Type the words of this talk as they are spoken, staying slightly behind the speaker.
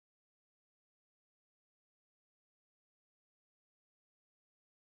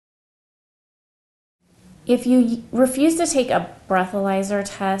If you refuse to take a breathalyzer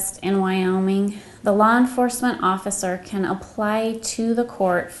test in Wyoming, the law enforcement officer can apply to the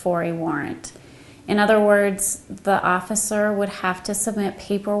court for a warrant. In other words, the officer would have to submit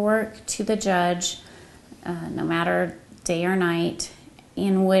paperwork to the judge, no matter day or night,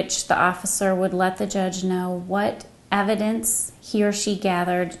 in which the officer would let the judge know what evidence he or she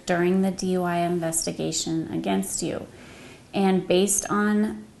gathered during the DUI investigation against you. And based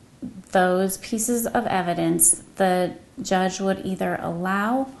on those pieces of evidence, the judge would either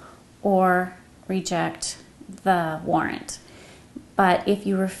allow or reject the warrant. But if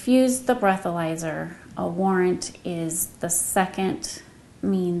you refuse the breathalyzer, a warrant is the second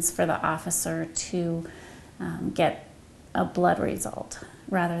means for the officer to get a blood result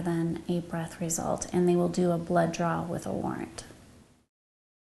rather than a breath result, and they will do a blood draw with a warrant.